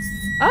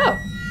 Oh.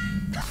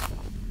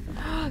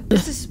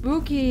 This is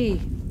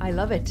spooky. I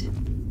love it.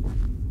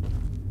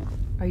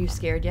 Are you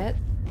scared yet?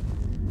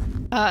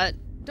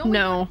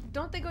 No.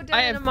 Don't they go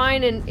down in a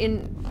mine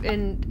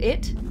in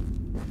it?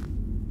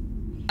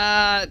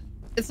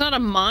 It's not a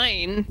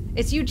mine.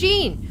 It's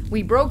Eugene.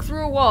 We broke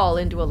through a wall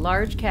into a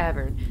large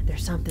cavern.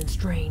 There's something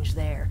strange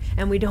there,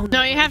 and we don't know.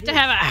 No, you have to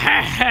have a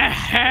ha ha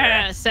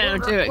ha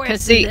sound to it,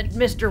 because see that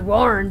Mr.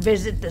 Warren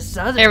visit the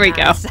southern There we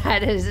go. house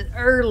at his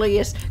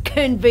earliest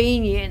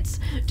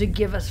convenience to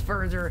give us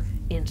further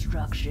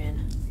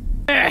instruction.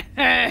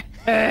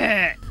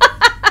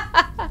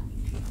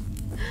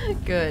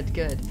 Good,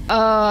 good.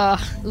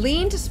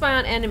 Lean to spy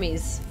on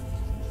enemies.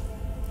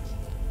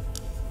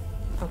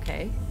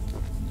 Okay.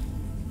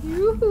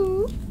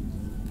 Yoo-hoo.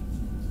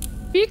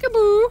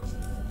 Peekaboo.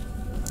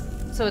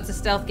 So it's a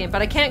stealth game,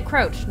 but I can't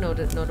crouch,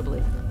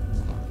 notably.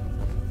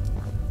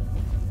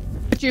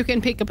 But you can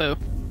peekaboo.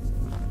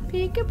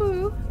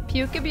 Peekaboo.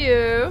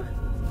 Pukaboo.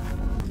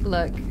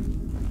 Look.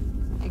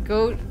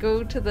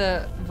 Go to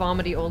the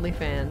vomity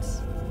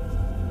OnlyFans.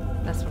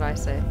 That's what I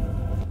say.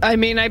 I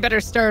mean, I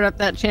better start up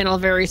that channel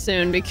very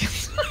soon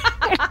because...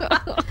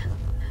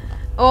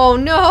 Oh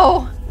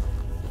no!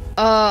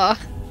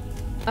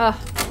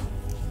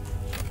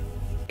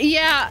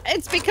 Yeah,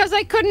 it's because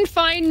I couldn't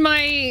find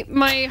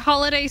my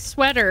holiday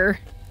sweater.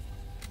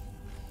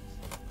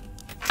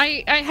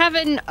 I have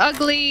an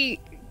ugly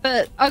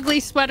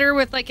sweater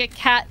with like a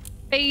cat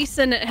face,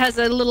 and it has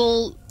a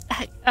little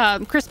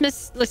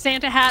Christmas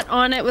Santa hat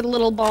on it with a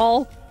little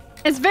ball.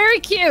 It's very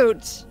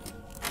cute,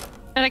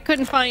 and I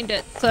couldn't find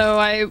it, so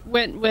I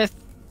went with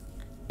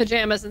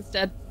pajamas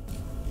instead.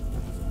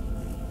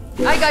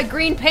 I got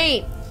green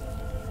paint.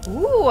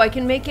 Ooh, I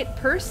can make it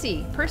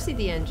Percy. Percy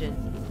the engine.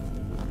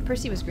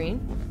 Percy was green.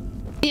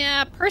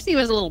 Yeah, Percy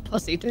was a little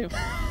pussy too.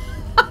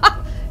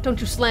 Don't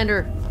you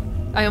slander.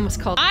 I almost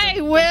called.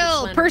 I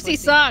will. Percy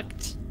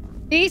sucked.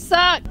 He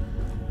sucked.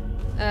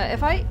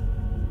 If I...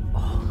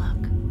 Oh,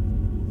 look.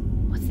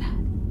 What's that?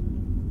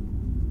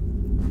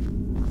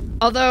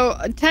 Although,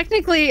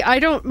 technically, I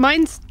don't...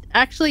 Mine's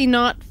actually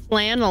not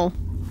flannel.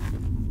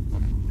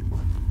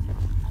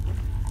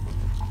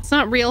 It's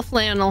not real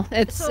flannel.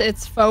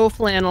 It's faux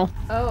flannel.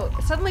 Oh,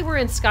 suddenly we're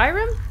in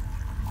Skyrim?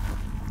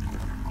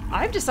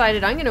 I've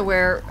decided I'm gonna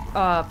wear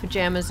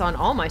pajamas on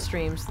all my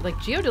streams. Like,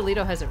 Gio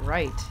Delito has it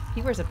right.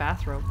 He wears a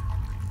bathrobe.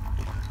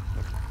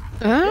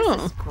 Oh.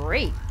 This is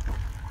great.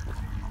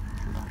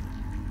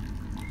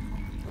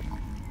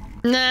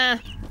 Nah.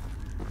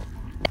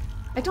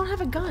 I don't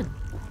have a gun.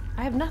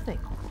 I have nothing.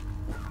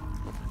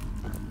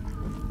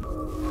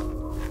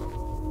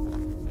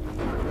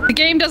 The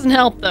game doesn't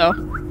help though.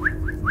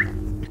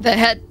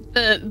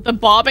 The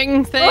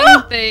bobbing thing,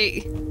 Ah!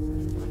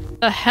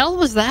 the hell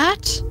was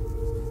that?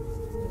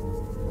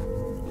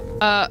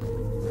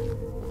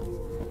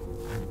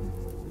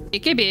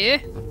 It could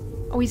be.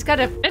 Oh, he's got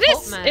a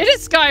It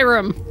is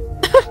Skyrim.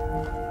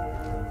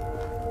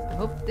 I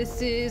hope this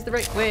is the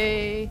right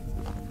way.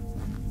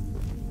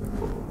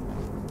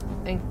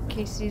 In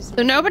case he's...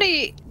 So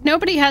nobody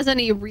has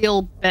any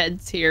real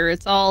beds here.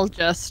 It's all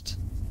just...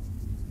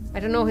 I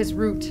don't know his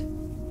route.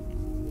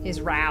 His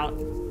route.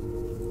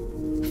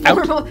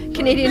 Formal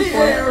Canadian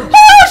form.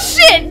 Oh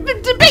shit!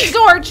 The big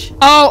Zorch!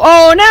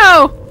 Oh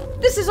no!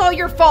 This is all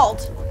your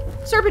fault!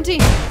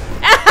 Serpentine!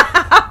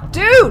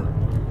 Dude!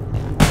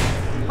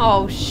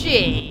 Oh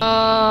shit.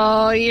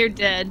 Oh, you're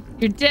dead.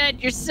 You're dead.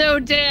 You're so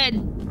dead.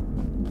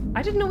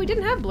 I didn't know we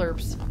didn't have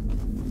blurbs.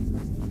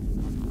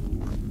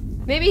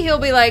 Maybe he'll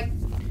be like,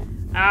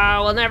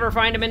 we'll never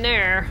find him in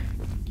there.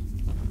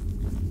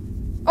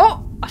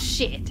 Oh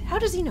shit. How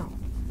does he know?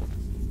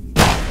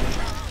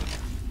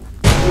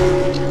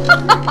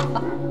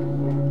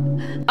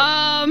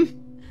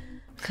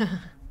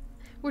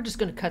 We're just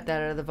gonna cut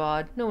that out of the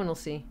VOD. No one will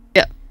see.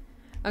 Yeah.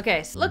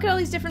 Okay, so look at all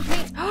these different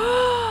paints.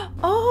 Oh,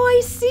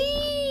 I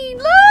see!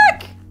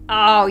 Look!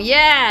 Oh,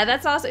 yeah,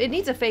 that's awesome. It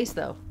needs a face,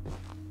 though.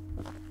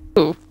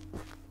 Ooh.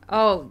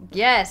 Oh,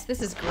 yes,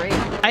 this is great.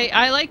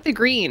 I like the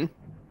green.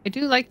 I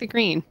do like the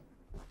green.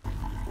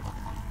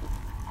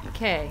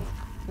 Okay,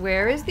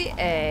 where is the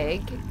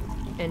egg?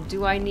 And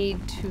do I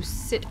need to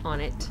sit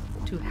on it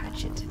to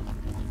hatch it?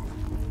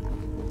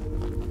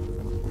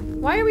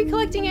 Why are we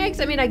collecting eggs?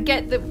 I mean, I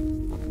get that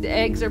the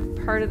eggs are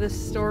part of the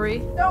story.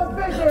 No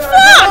bigger.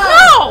 Fuck!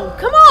 No!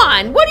 Come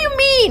on! What do you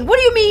mean? What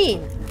do you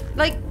mean?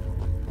 Like,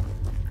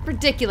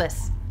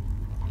 ridiculous.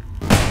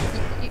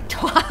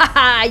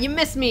 You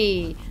miss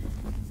me.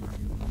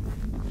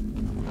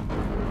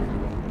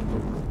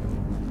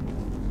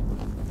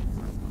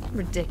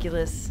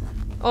 Ridiculous.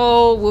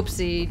 Oh,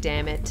 whoopsie,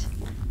 damn it.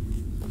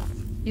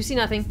 You see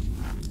nothing.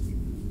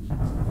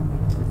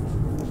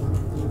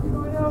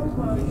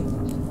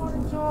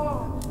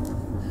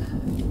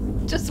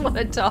 Just want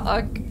to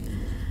talk.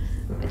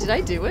 Did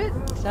I do it?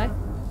 Did I?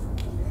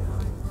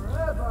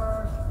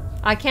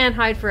 I can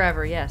hide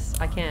forever. Yes,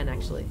 I can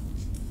actually.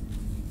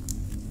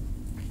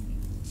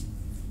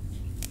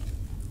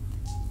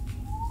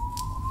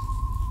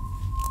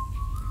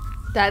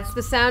 That's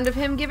the sound of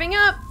him giving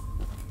up.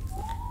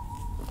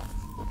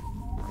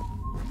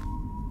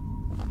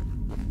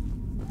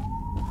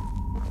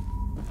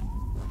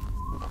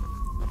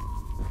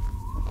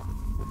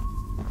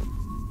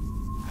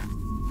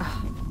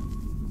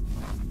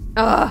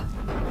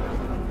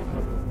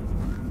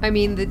 I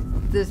mean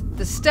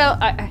the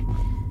stealth.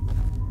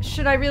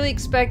 Should I really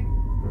expect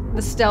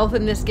the stealth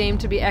in this game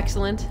to be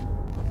excellent?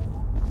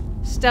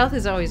 Stealth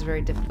is always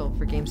very difficult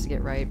for games to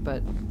get right,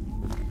 but...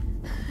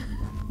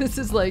 This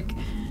is like...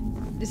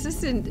 Is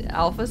this in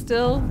alpha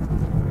still?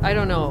 I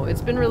don't know.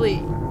 It's been really...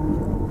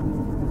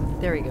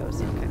 There he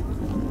goes. Okay.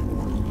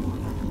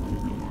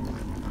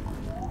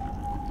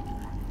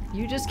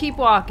 You just keep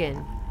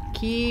walking.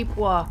 Keep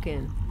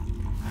walking.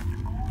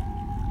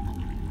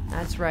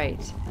 That's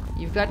right.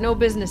 You've got no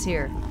business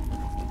here.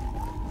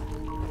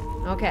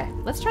 Okay,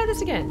 let's try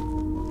this again.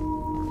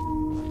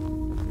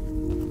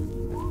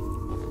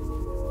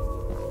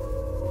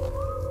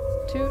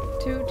 Toot,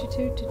 toot, toot,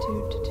 toot, toot,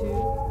 toot, toot.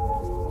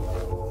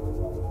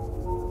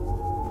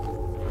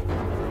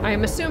 I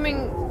am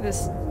assuming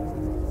this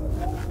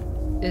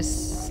is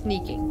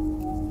sneaking.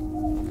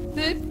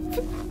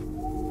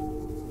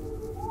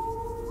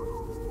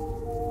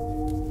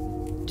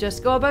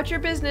 Just go about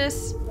your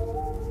business.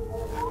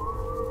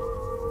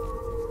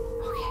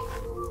 Okay.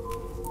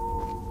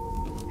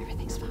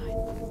 Everything's fine.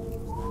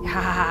 Ha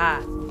ha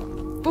ha.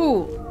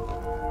 Fool.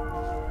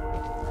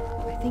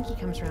 I think he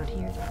comes around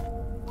here though.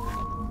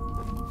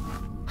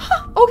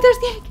 Oh, there's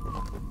the egg.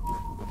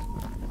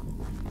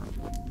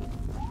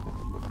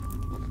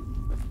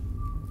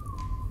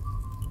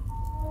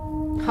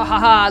 Ha ha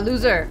ha,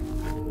 loser.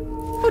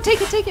 Oh,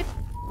 take it, take it.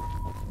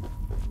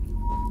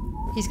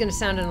 He's gonna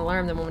sound an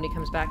alarm the moment he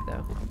comes back,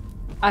 though.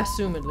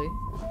 Assumedly.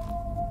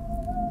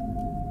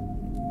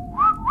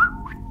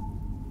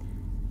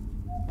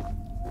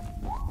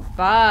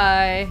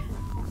 Bye.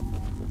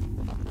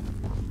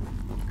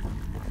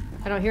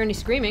 I don't hear any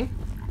screaming.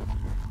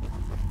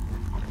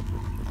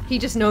 He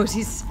just knows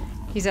he's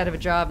out of a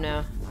job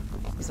now.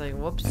 He's like,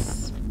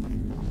 whoops.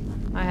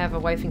 I have a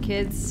wife and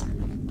kids.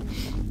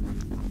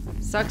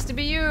 Sucks to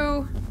be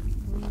you.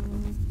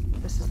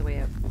 This is the way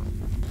out.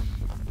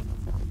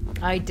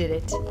 I did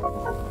it.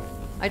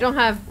 I don't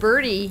have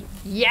Birdie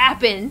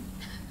yapping.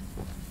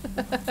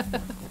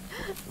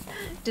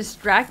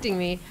 Distracting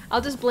me.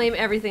 I'll just blame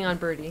everything on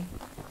Birdie.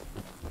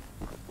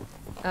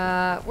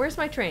 Where's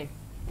my train?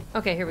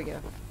 Okay, here we go.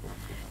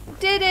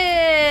 Did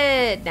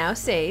it! Now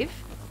save.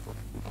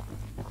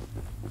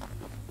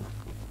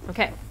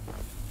 Okay.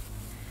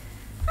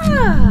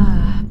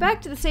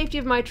 Back to the safety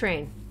of my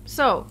train.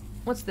 So,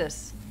 what's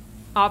this?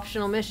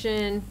 Optional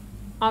mission.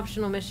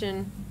 Optional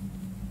mission.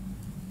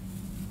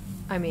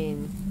 I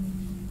mean,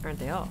 aren't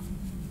they all?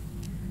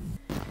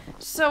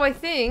 So I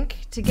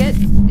think to get...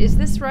 Is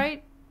this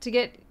right? To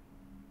get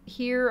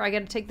here, I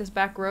gotta take this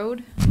back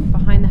road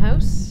behind the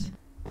house?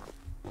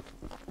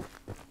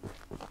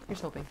 Here's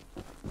hoping.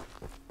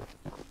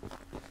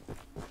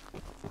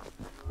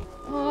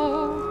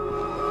 Oh.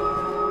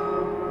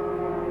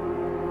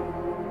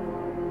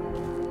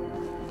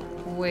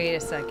 Wait a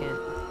second.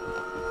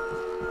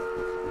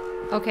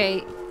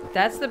 Okay,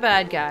 that's the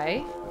bad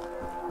guy.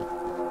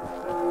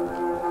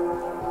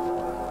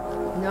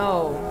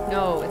 No,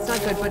 no, it's not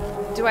good, but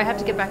do I have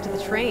to get back to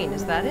the train?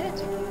 Is that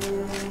it?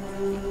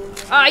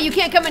 Ah, you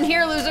can't come in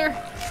here, loser!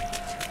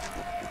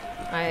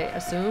 I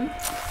assume?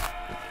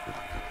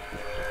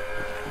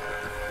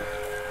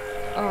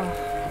 Oh.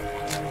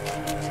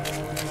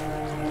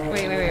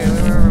 Wait, where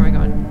am I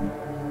going?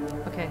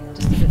 Okay,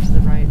 just a bit to the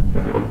right.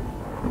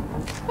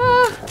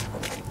 Ah!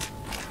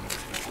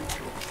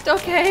 It's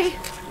okay.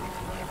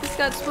 This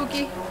got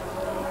spooky.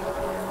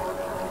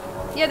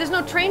 Yeah, there's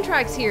no train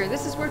tracks here.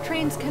 This is where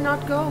trains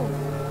cannot go.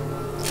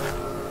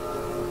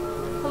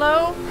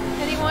 Hello?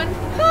 Anyone?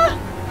 Ah!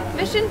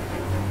 Mission?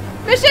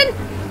 Mission?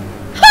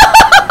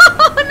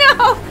 Oh,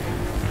 no!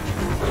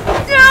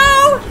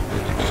 No!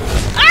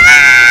 Ah!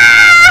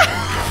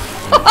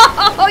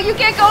 Oh, you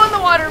can't go in the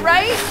water,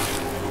 right?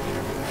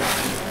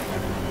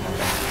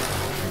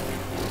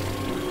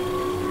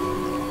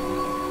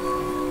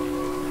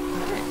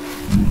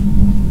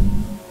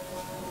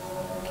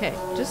 Okay,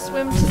 just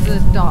swim to the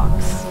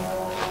docks.